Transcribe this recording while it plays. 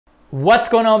What's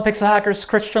going on, Pixel Hackers?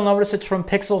 Christian Lovrecich from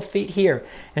PixlFeed here.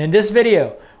 And in this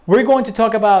video, we're going to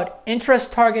talk about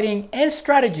interest targeting and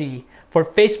strategy for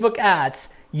Facebook ads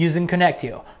using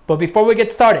Connectio. But before we get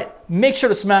started, make sure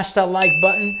to smash that like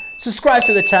button, subscribe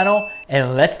to the channel,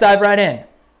 and let's dive right in.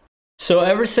 So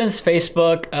ever since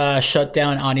Facebook shut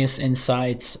down Audience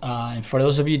Insights, and for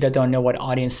those of you that don't know what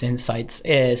Audience Insights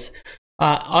is,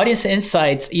 Audience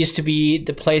Insights used to be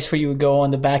the place where you would go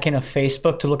on the back end of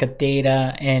Facebook to look at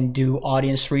data and do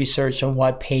audience research on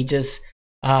what pages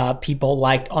people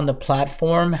liked on the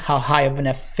platform, how high of an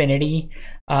affinity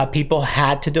people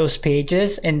had to those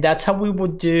pages. And that's how we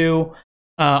would do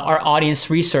our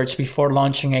audience research before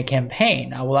launching a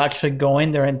campaign. I will actually go in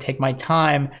there and take my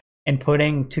time and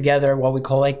putting together what we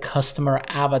call a customer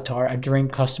avatar, a dream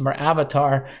customer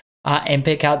avatar, and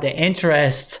pick out the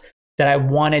interests that I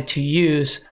wanted to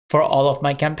use for all of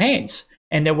my campaigns.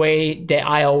 And the way that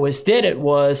I always did it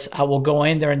was I will go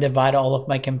in there and divide all of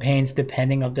my campaigns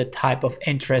depending on the type of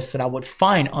interest that I would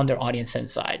find under Audience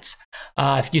Insights.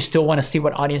 If you still want to see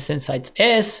what Audience Insights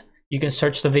is, you can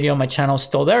search the video on my channel, it's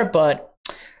still there, but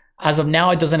as of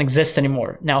now, it doesn't exist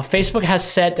anymore. Now, Facebook has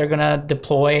said they're gonna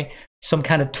deploy some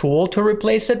kind of tool to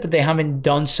replace it, but they haven't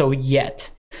done so yet.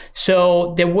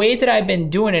 So the way that I've been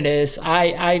doing it is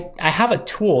I have a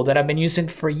tool that I've been using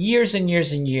for years and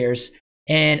years and years,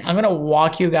 and I'm gonna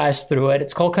walk you guys through it.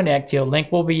 It's called Connectio. Link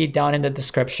will be down in the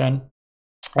description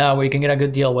where you can get a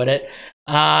good deal with it.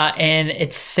 And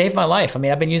it's saved my life. I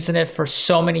mean, I've been using it for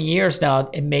so many years now.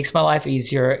 It makes my life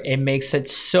easier. It makes it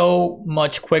so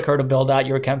much quicker to build out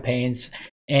your campaigns.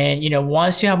 And, you know,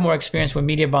 once you have more experience with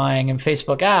media buying and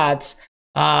Facebook ads,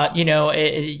 you know,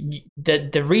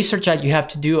 the research that you have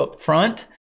to do up front,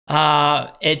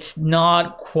 it's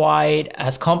not quite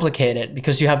as complicated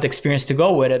because you have the experience to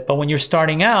go with it. But when you're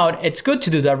starting out, it's good to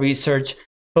do that research.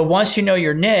 But once you know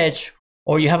your niche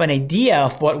or you have an idea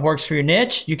of what works for your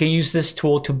niche, you can use this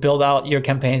tool to build out your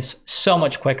campaigns so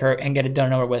much quicker and get it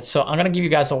done over with. So I'm going to give you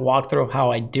guys a walkthrough of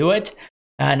how I do it,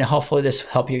 and hopefully this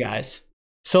will help you guys.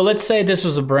 So let's say this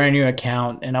was a brand new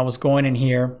account and I was going in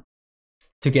here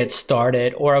to get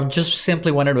started, or I just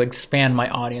simply wanted to expand my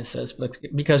audiences,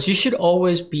 because you should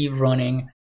always be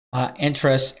running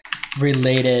interest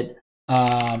related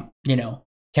you know,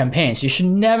 campaigns. You should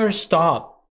never stop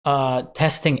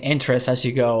testing interest as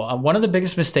you go. One of the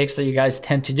biggest mistakes that you guys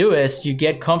tend to do is you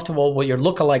get comfortable with your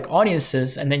lookalike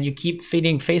audiences, and then you keep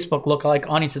feeding Facebook lookalike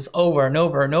audiences over and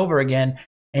over and over again,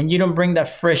 and you don't bring that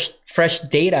fresh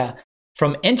data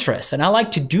from interest. And I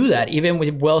like to do that even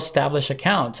with well-established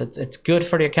accounts. It's good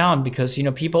for the account because, you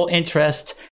know, people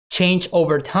interest change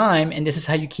over time, and this is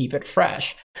how you keep it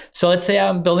fresh. So let's say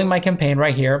I'm building my campaign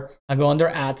right here. I go under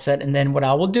ad set, and then what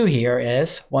I will do here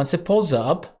is once it pulls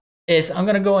up is I'm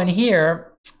gonna go in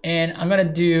here and I'm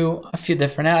gonna do a few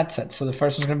different ad sets. So the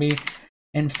first one's gonna be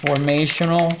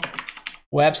informational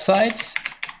websites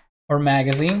or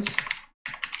magazines,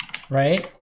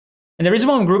 right? And the reason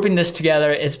why I'm grouping this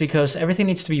together is because everything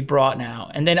needs to be brought now.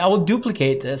 And then I will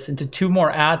duplicate this into two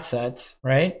more ad sets,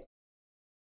 right?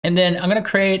 And then I'm gonna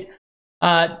create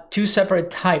two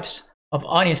separate types of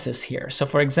audiences here. So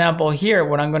for example, here,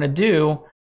 what I'm gonna do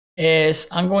is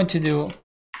I'm going to do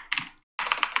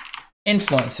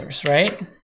influencers, right?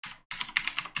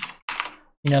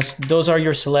 You know, those are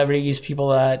your celebrities, people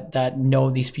that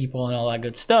know these people and all that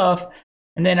good stuff.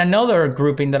 And then another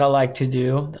grouping that I like to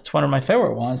do, that's one of my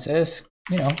favorite ones, is,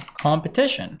 you know,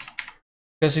 competition.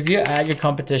 Because if you add your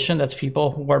competition, that's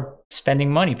people who are spending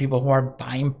money, people who are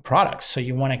buying products. So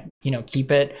you want to, you know,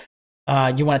 keep it,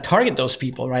 you want to target those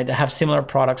people, right, that have similar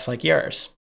products like yours.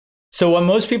 So what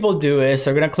most people do is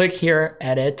they're going to click here,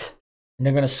 edit, and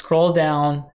they're going to scroll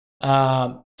down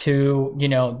to, you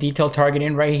know, detail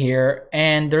targeting right here,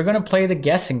 and they're going to play the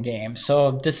guessing game.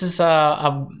 So this is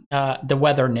the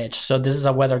weather niche. So this is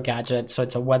a weather gadget. So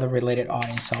it's a weather related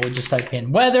audience. So I would just type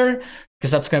in weather because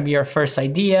that's going to be our first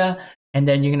idea. And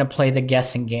then you're going to play the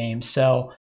guessing game.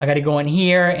 So I got to go in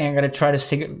here and I'm going to try to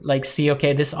see,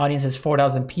 okay, this audience is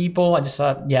 4,000 people. I just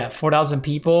thought, yeah, 4,000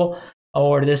 people.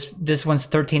 Or this one's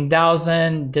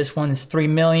 13,000, this one's 3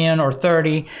 million or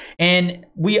 30. And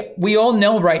we all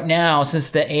know right now,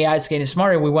 since the AI is getting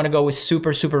smarter, we want to go with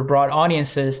super broad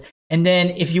audiences. And then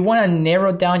if you want to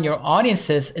narrow down your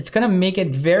audiences, it's going to make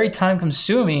it very time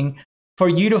consuming for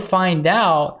you to find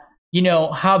out, you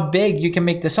know, how big you can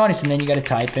make this audience. And then you got to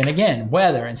type in again,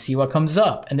 weather, and see what comes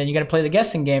up. And then you got to play the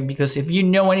guessing game, because if you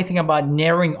know anything about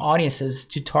narrowing audiences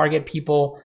to target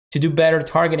people, to do better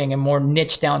targeting and more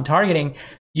niche down targeting,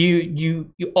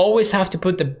 you always have to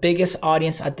put the biggest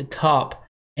audience at the top.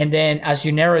 And then as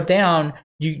you narrow it down,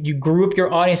 you group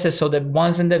your audiences so the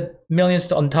ones in the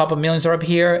millions on top of millions are up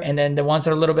here, and then the ones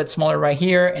that are a little bit smaller right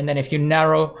here. And then if you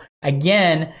narrow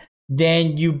again,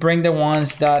 then you bring the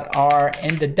ones that are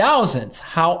in the thousands.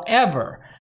 However,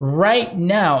 right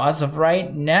now, as of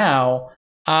right now,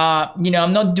 you know,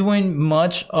 I'm not doing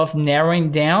much of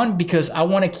narrowing down because I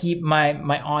want to keep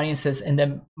my audiences in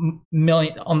the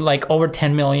million, like over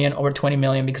 10 million, over 20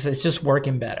 million, because it's just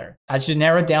working better. As you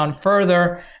narrow down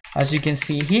further, as you can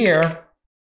see here,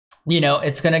 you know,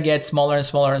 it's going to get smaller and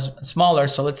smaller and smaller.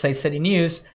 So let's say City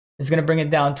News is going to bring it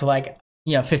down to like,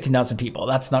 you know, 15,000 people.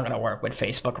 That's not going to work with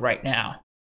Facebook right now.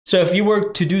 So if you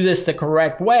were to do this the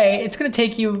correct way, it's going to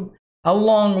take you a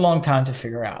long time to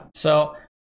figure out. So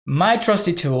my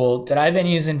trusty tool that I've been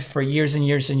using for years and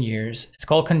years and years, it's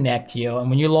called Connectio.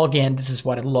 And when you log in, this is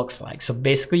what it looks like. So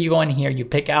basically you go in here, you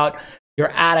pick out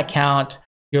your ad account,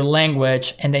 your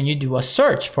language, and then you do a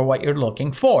search for what you're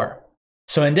looking for.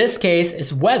 So in this case,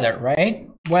 it's weather, right?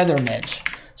 Weather niche.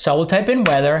 So I will type in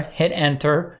weather, hit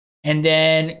enter. And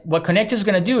then what Connectio is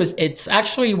going to do is, it's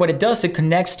actually what it does, it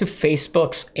connects to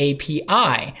Facebook's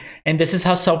API. And this is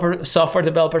how software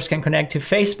developers can connect to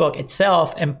Facebook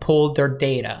itself and pull their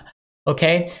data.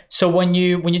 Okay, so when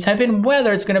you type in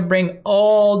weather, it's going to bring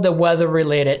all the weather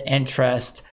related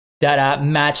interest that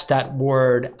match that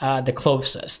word the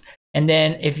closest. And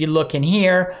then if you look in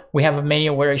here, we have a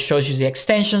menu where it shows you the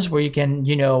extensions where you can,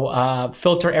 you know,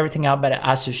 filter everything out by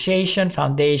the association,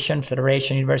 foundation,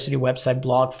 federation, university, website,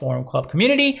 blog, forum, club,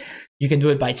 community. You can do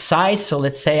it by size. So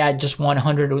let's say I just want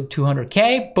 100 or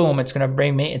 200K, boom, it's going to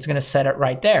bring me, it's going to set it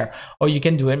right there. Or you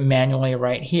can do it manually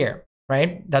right here,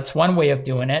 right? That's one way of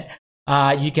doing it.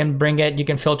 You can bring it, you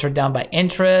can filter it down by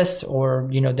interest or,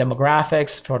 you know,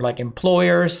 demographics for like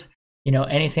employers, you know,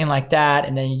 anything like that.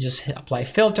 And then you just apply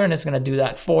filter and it's going to do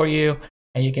that for you.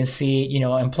 And you can see, you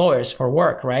know, employers for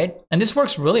work, right? And this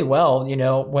works really well, you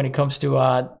know, when it comes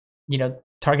to, you know,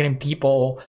 targeting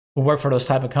people who work for those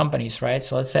type of companies, right?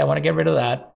 So let's say I want to get rid of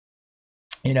that,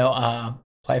 you know,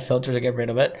 apply filter to get rid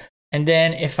of it. And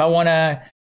then if I want to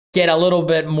get a little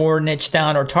bit more niche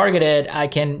down or targeted, I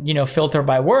can, you know, filter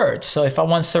by words. So if I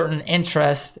want certain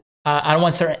interest, I don't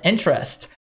want certain interest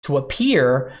to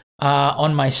appear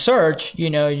on my search, you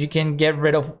know, you can get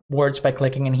rid of words by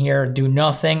clicking in here, do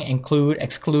nothing, include,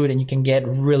 exclude, and you can get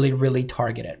really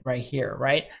targeted right here,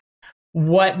 right?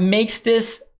 What makes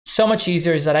this so much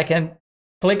easier is that I can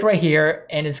click right here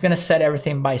and it's going to set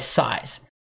everything by size.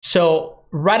 So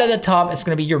right at the top, it's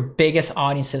going to be your biggest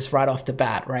audiences right off the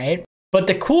bat, right? But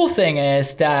the cool thing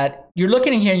is that you're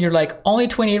looking in here and you're like, only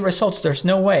 28 results. There's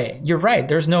no way. You're right.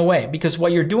 There's no way. Because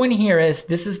what you're doing here is,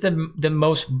 this is the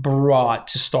most broad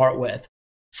to start with.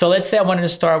 So let's say I wanted to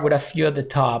start with a few at the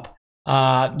top.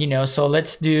 You know, so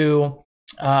let's do,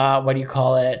 what do you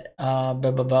call it?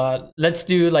 Let's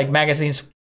do like magazines,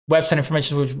 website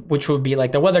information, which would be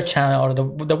like the Weather Channel or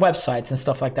the websites and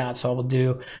stuff like that. So I will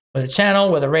do Weather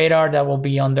Channel, Weather Radar. That will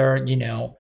be under, you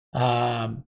know,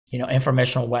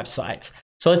 informational websites.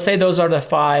 So let's say those are the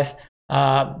 5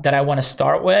 that I want to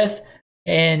start with,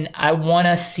 and I want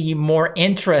to see more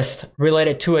interest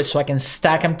related to it so I can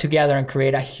stack them together and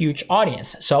create a huge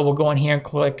audience. So I will go in here and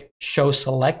click Show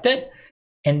Selected,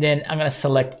 and then I'm going to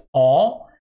select all,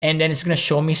 and then it's going to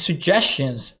show me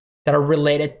suggestions that are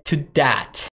related to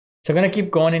that. So I'm going to keep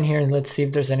going in here and let's see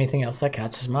if there's anything else that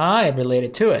catches my eye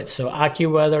related to it. So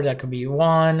AccuWeather, that could be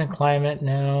 1. Climate,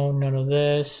 no. None of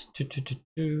this.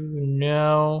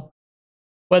 No.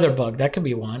 WeatherBug, that could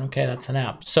be 1. Okay, that's an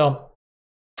app. So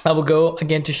I will go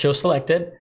again to Show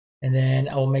Selected, and then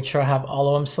I will make sure I have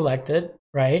all of them selected,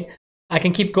 right? I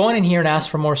can keep going in here and ask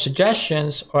for more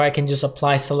suggestions, or I can just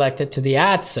apply selected to the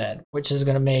ad set, which is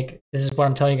going to make, this is what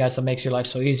I'm telling you guys, that makes your life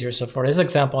so easier. So for this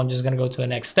example, I'm just going to go to the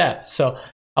next step. So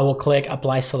I will click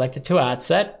Apply Selected to Ad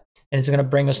Set, and it's going to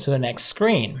bring us to the next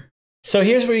screen. So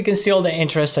here's where you can see all the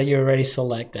interests that you already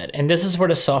selected. And this is where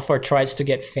the software tries to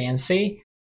get fancy.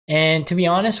 And to be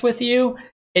honest with you,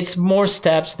 it's more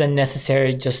steps than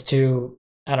necessary just to,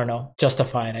 I don't know,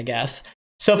 justify it, I guess.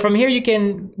 So from here, you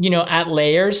can, you know, add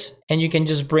layers, and you can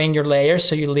just bring your layers.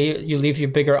 So you leave your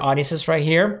bigger audiences right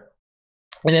here.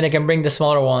 And then I can bring the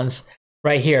smaller ones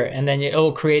right here, and then it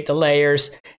will create the layers,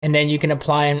 and then you can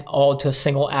apply them all to a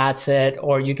single ad set,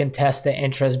 or you can test the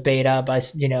interest beta by,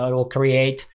 you know, it will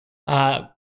create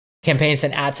campaigns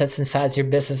and ad sets inside your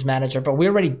business manager. But we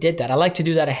already did that. I like to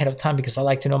do that ahead of time because I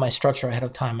like to know my structure ahead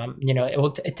of time. You know,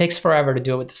 it takes forever to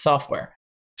do it with the software.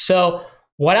 So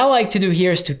what I like to do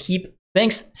here is to keep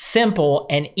things simple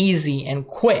and easy and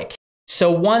quick.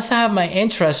 So once I have my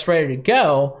interest ready to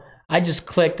go, I just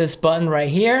click this button right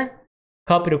here.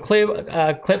 Copy to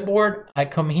clipboard. I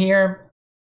come here,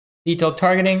 detailed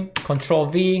targeting, Control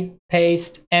V,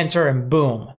 paste, enter, and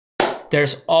boom.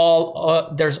 There's all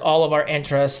of our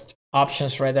interest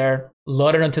options right there.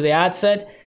 Load it onto the ad set,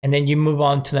 and then you move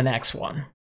on to the next one.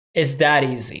 It's that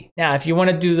easy. Now, if you want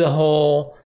to do the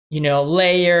whole,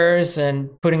 layers and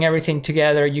putting everything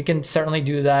together, you can certainly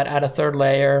do that. Add a third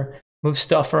layer, move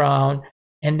stuff around,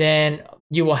 and then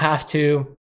you will have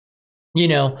to,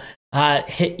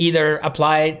 hit either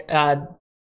apply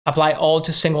all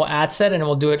to single ad set, and it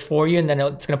will do it for you. And then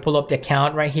it's going to pull up the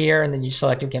account right here, and then you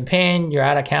select your campaign, your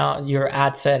ad account, your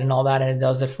ad set, and all that, and it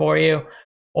does it for you.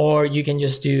 Or you can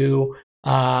just do,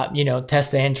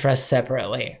 test the interest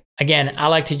separately. Again, I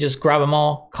like to just grab them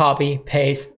all, copy,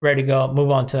 paste, ready to go,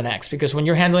 move on to the next. Because when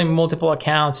you're handling multiple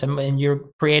accounts and you're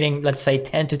creating, let's say,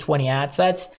 10 to 20 ad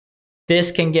sets,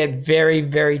 this can get very,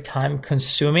 very time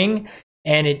consuming.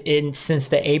 And since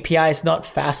the API is not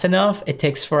fast enough, it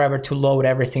takes forever to load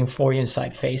everything for you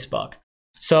inside Facebook.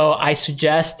 So I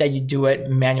suggest that you do it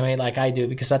manually like I do,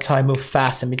 because that's how I move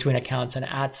fast in between accounts and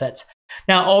ad sets.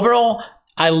 Now, overall,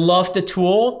 I love the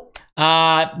tool.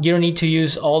 You don't need to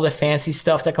use all the fancy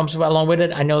stuff that comes along with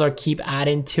it. I know they'll keep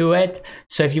adding to it.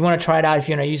 So if you want to try it out, if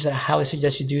you want to use it, I highly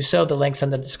suggest you do so. The link's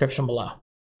in the description below.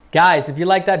 Guys, if you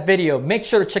like that video, make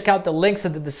sure to check out the links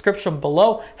in the description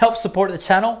below. Help support the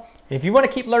channel. And if you want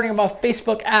to keep learning about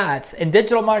Facebook ads and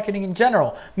digital marketing in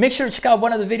general, make sure to check out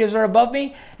one of the videos right above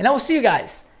me. And I will see you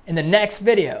guys in the next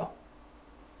video.